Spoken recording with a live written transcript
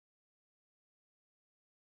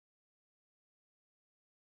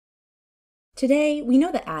Today, we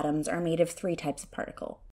know that atoms are made of three types of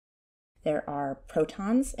particle. There are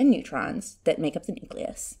protons and neutrons that make up the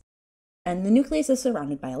nucleus, and the nucleus is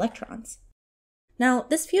surrounded by electrons. Now,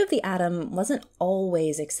 this view of the atom wasn't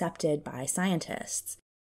always accepted by scientists.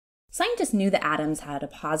 Scientists knew that atoms had a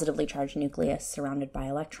positively charged nucleus surrounded by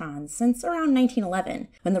electrons since around 1911,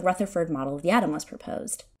 when the Rutherford model of the atom was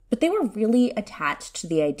proposed. But they were really attached to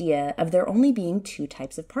the idea of there only being two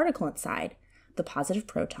types of particle inside, the positive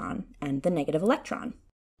proton and the negative electron.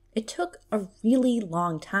 It took a really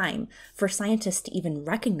long time for scientists to even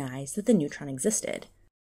recognize that the neutron existed.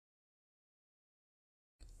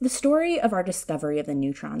 The story of our discovery of the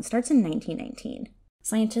neutron starts in 1919.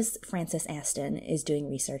 Scientist Francis Aston is doing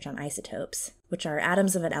research on isotopes, which are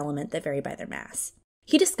atoms of an element that vary by their mass.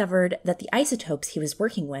 He discovered that the isotopes he was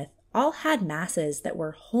working with all had masses that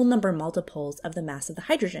were whole number multiples of the mass of the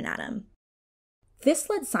hydrogen atom.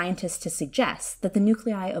 This led scientists to suggest that the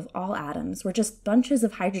nuclei of all atoms were just bunches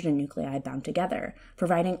of hydrogen nuclei bound together,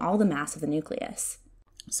 providing all the mass of the nucleus.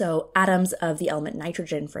 So atoms of the element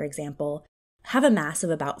nitrogen, for example, have a mass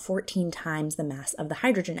of about 14 times the mass of the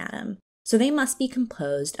hydrogen atom. So they must be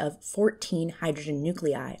composed of 14 hydrogen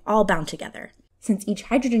nuclei, all bound together. Since each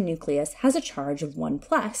hydrogen nucleus has a charge of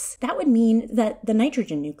 1+, that would mean that the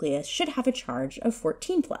nitrogen nucleus should have a charge of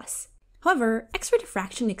 14+. However, X-ray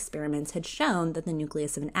diffraction experiments had shown that the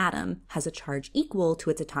nucleus of an atom has a charge equal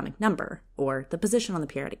to its atomic number, or the position on the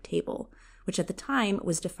periodic table, which at the time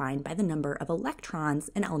was defined by the number of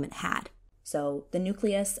electrons an element had. So the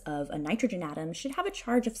nucleus of a nitrogen atom should have a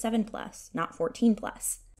charge of 7+, not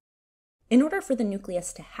 14+. In order for the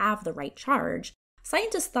nucleus to have the right charge,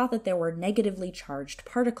 scientists thought that there were negatively charged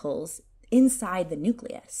particles inside the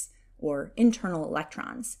nucleus, or internal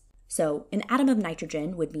electrons. So an atom of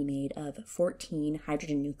nitrogen would be made of 14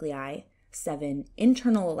 hydrogen nuclei, 7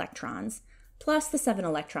 internal electrons, plus the 7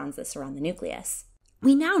 electrons that surround the nucleus.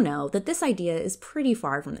 We now know that this idea is pretty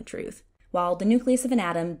far from the truth. While the nucleus of an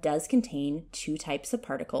atom does contain two types of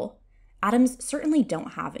particle, atoms certainly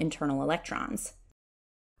don't have internal electrons.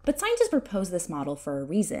 But scientists proposed this model for a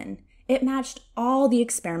reason. It matched all the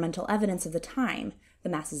experimental evidence of the time, the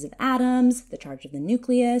masses of atoms, the charge of the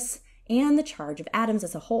nucleus, and the charge of atoms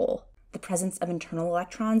as a whole. The presence of internal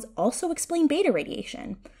electrons also explained beta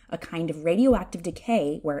radiation, a kind of radioactive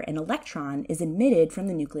decay where an electron is emitted from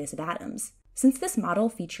the nucleus of atoms. Since this model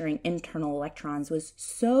featuring internal electrons was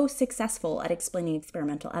so successful at explaining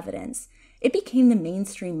experimental evidence, it became the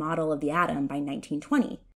mainstream model of the atom by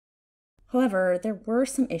 1920. However, there were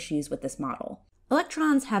some issues with this model.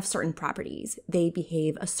 Electrons have certain properties. They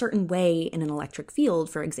behave a certain way in an electric field,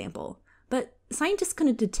 for example. But scientists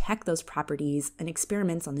couldn't detect those properties in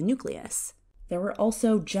experiments on the nucleus. There were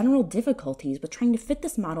also general difficulties with trying to fit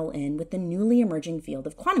this model in with the newly emerging field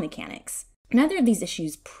of quantum mechanics. Neither of these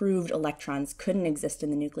issues proved electrons couldn't exist in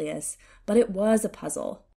the nucleus, but it was a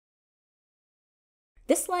puzzle.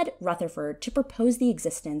 This led Rutherford to propose the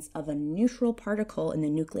existence of a neutral particle in the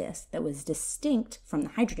nucleus that was distinct from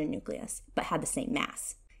the hydrogen nucleus, but had the same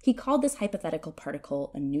mass. He called this hypothetical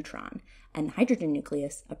particle a neutron, and the hydrogen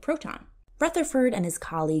nucleus a proton. Rutherford and his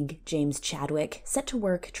colleague, James Chadwick, set to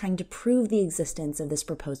work trying to prove the existence of this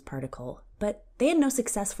proposed particle, but they had no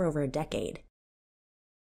success for over a decade.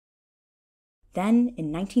 Then,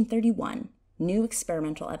 in 1931, new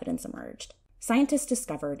experimental evidence emerged. Scientists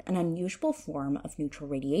discovered an unusual form of neutral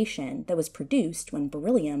radiation that was produced when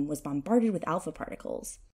beryllium was bombarded with alpha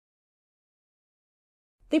particles.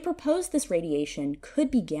 They proposed this radiation could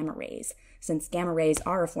be gamma rays, since gamma rays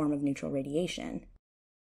are a form of neutral radiation.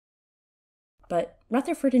 But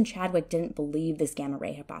Rutherford and Chadwick didn't believe this gamma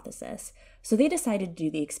ray hypothesis, so they decided to do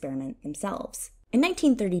the experiment themselves. In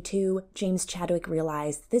 1932, James Chadwick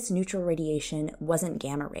realized this neutral radiation wasn't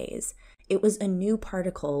gamma rays. It was a new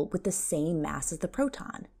particle with the same mass as the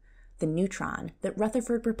proton, the neutron, that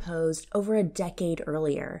Rutherford proposed over a decade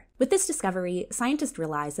earlier. With this discovery, scientists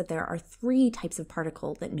realized that there are three types of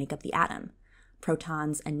particle that make up the atom: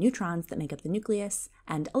 protons and neutrons that make up the nucleus,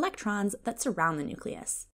 and electrons that surround the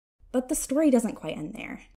nucleus. But the story doesn't quite end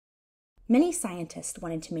there. Many scientists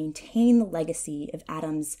wanted to maintain the legacy of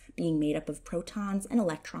atoms being made up of protons and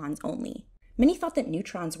electrons only. Many thought that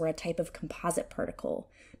neutrons were a type of composite particle,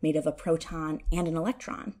 made of a proton and an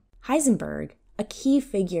electron. Heisenberg, a key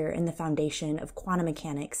figure in the foundation of quantum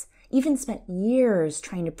mechanics, even spent years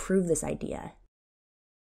trying to prove this idea.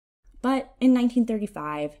 But in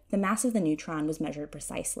 1935, the mass of the neutron was measured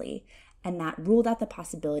precisely, and that ruled out the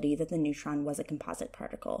possibility that the neutron was a composite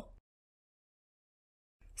particle.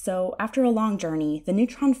 So, after a long journey, the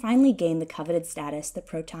neutron finally gained the coveted status the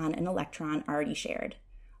proton and electron already shared,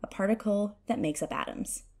 a particle that makes up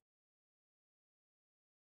atoms.